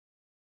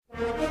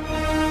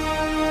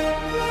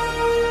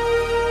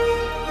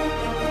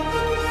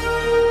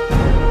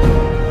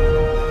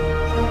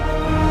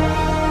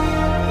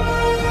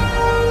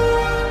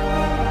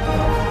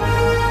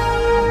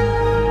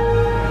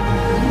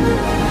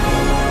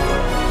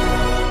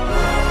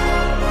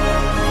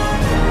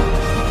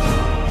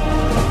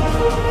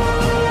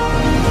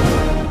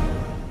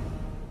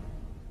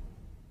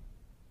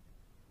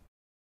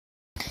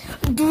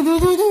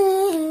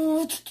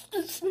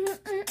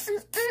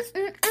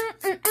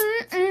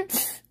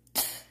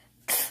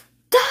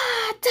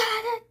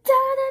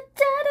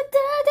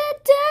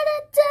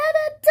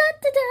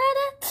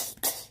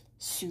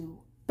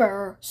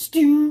Super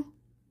Studio.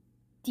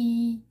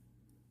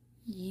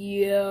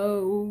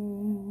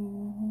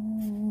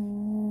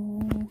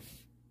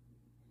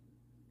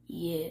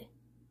 Yeah.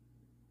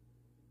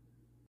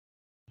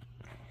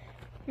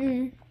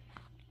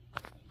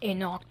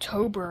 In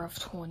October of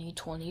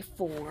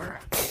 2024.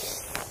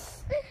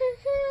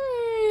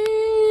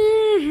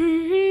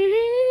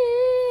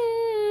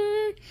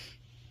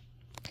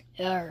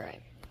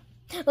 Alright.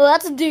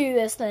 Let's do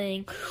this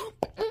thing.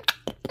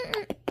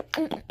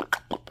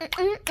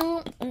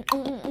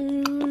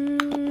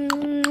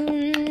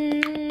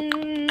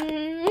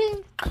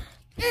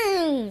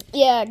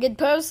 Yeah, good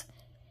pose.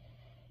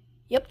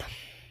 Yep.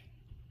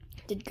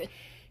 Did good.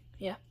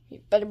 Yeah,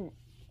 you better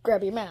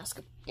grab your mask.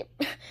 Yep.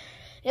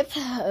 Yep,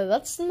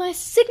 that's my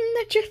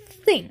signature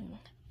thing.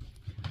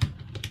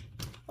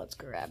 Let's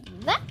grab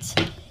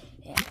that.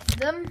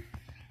 And,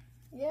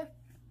 yeah.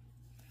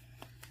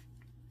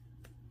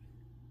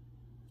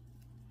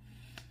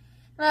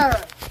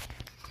 Alright.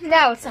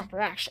 Now it's time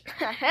for action.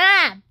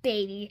 Haha,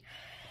 baby.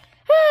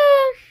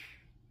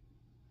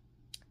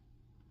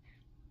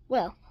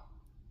 Well.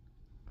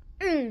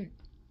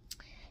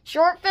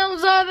 Short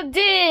films are the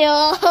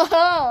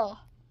deal.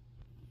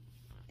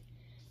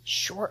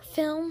 Short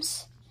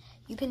films?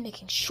 You've been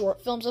making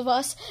short films of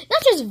us?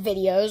 Not just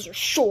videos or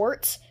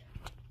shorts.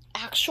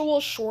 Actual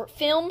short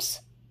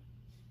films?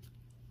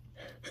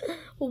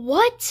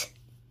 What?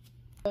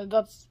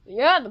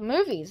 Yeah, the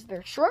movies.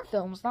 They're short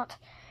films, not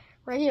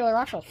regular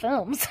actual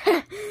films.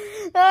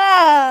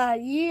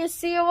 You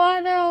see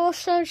why they're all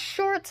so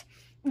short?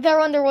 They're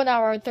under 1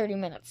 hour and 30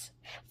 minutes.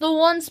 The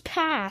ones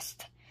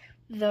past,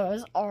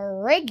 those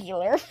are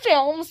regular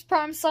films,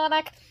 Prime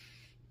Sonic.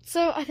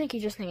 So I think you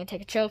just need to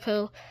take a chill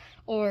pill,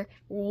 or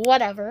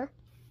whatever.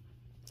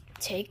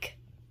 Take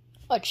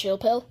a chill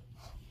pill.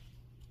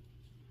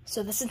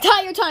 So this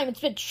entire time it's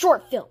been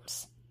short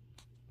films.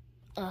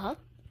 Uh-huh.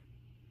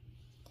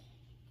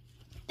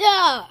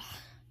 Yeah.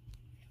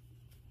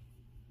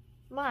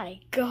 My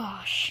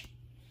gosh.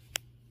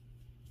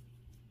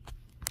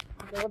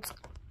 What's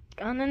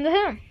gone into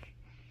him?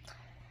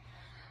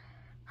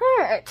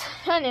 Alright,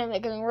 I need to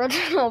make an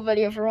original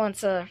video for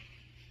once. Bing.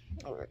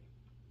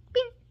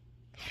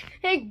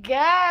 Hey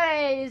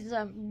guys,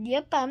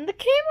 yep, I'm the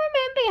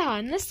cameraman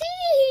behind the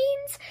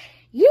scenes.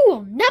 You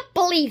will not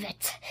believe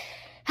it.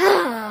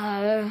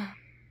 Yeah,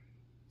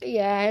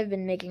 I've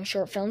been making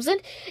short films,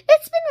 and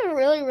it's been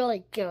really,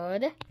 really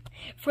good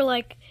for,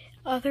 like,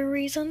 other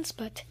reasons,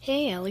 but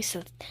hey, at least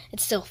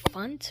it's still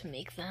fun to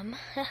make them.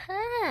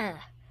 Haha.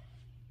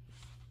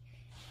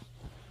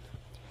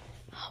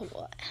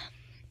 What?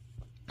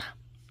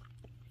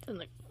 And,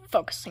 like,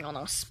 focusing on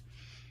us.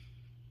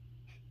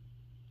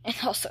 And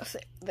also,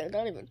 they're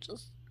not even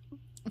just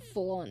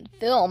full-on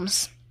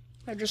films.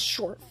 They're just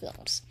short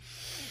films.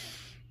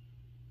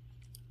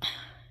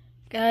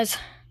 Guys,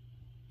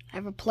 I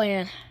have a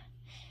plan.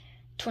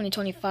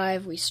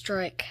 2025, we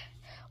strike.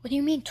 What do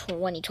you mean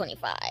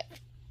 2025?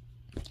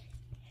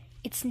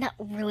 It's not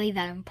really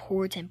that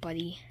important,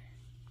 buddy.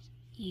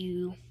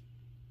 You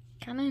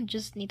kind of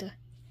just need to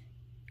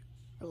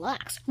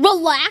relax.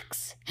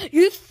 Relax?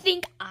 You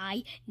think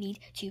I need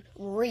to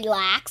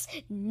relax?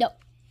 No.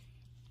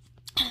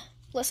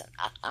 Listen,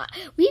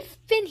 we've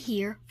been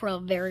here for a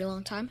very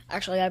long time.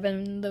 Actually, I've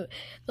been the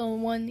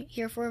one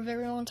here for a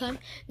very long time.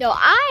 No,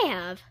 I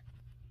have.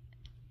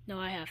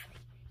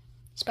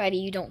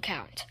 Spidey, you don't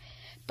count.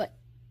 But,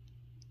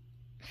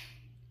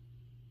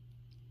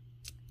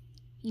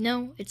 you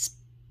know, it's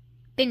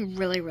been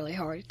really, really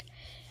hard.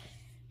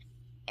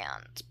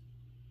 And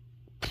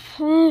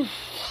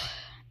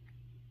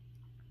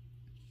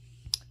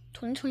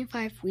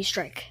 2025, we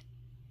strike.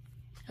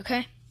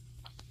 Okay?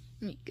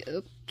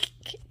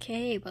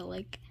 Okay, but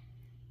like,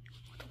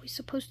 what are we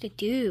supposed to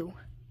do?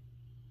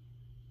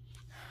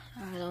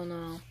 I don't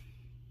know.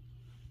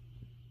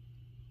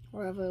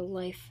 Wherever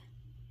life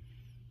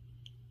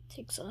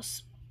takes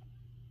us.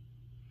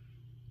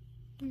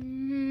 Yeah,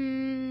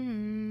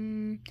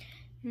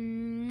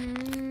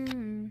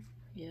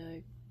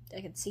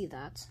 I can see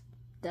that.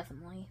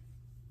 Definitely.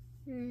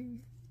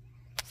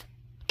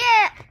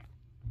 Yeah!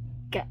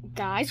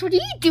 Guys, what are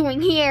you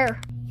doing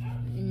here?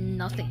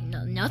 Nothing.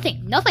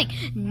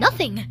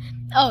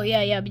 Oh,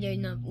 yeah,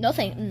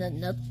 nothing.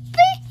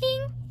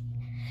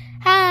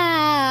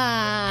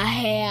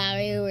 Yeah,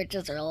 we were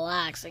just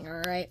relaxing,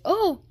 alright?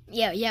 Oh,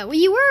 yeah,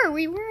 we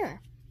were.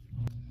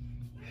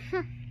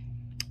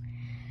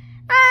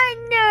 I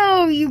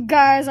know you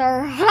guys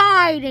are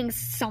hiding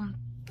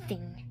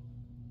something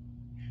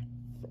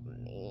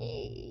from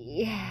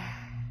me.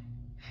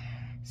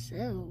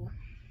 So,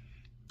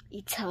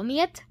 you tell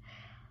me it,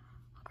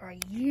 or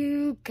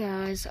you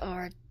guys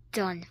are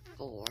done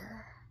for.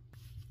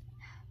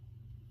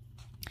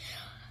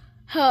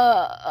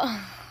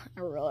 I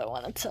really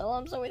want to tell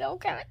him so we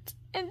don't get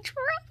in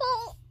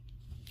trouble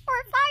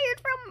or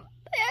fired from.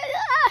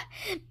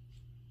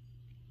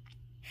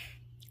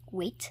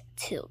 Wait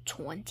till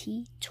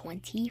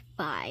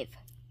 2025,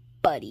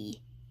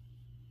 buddy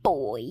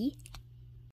boy.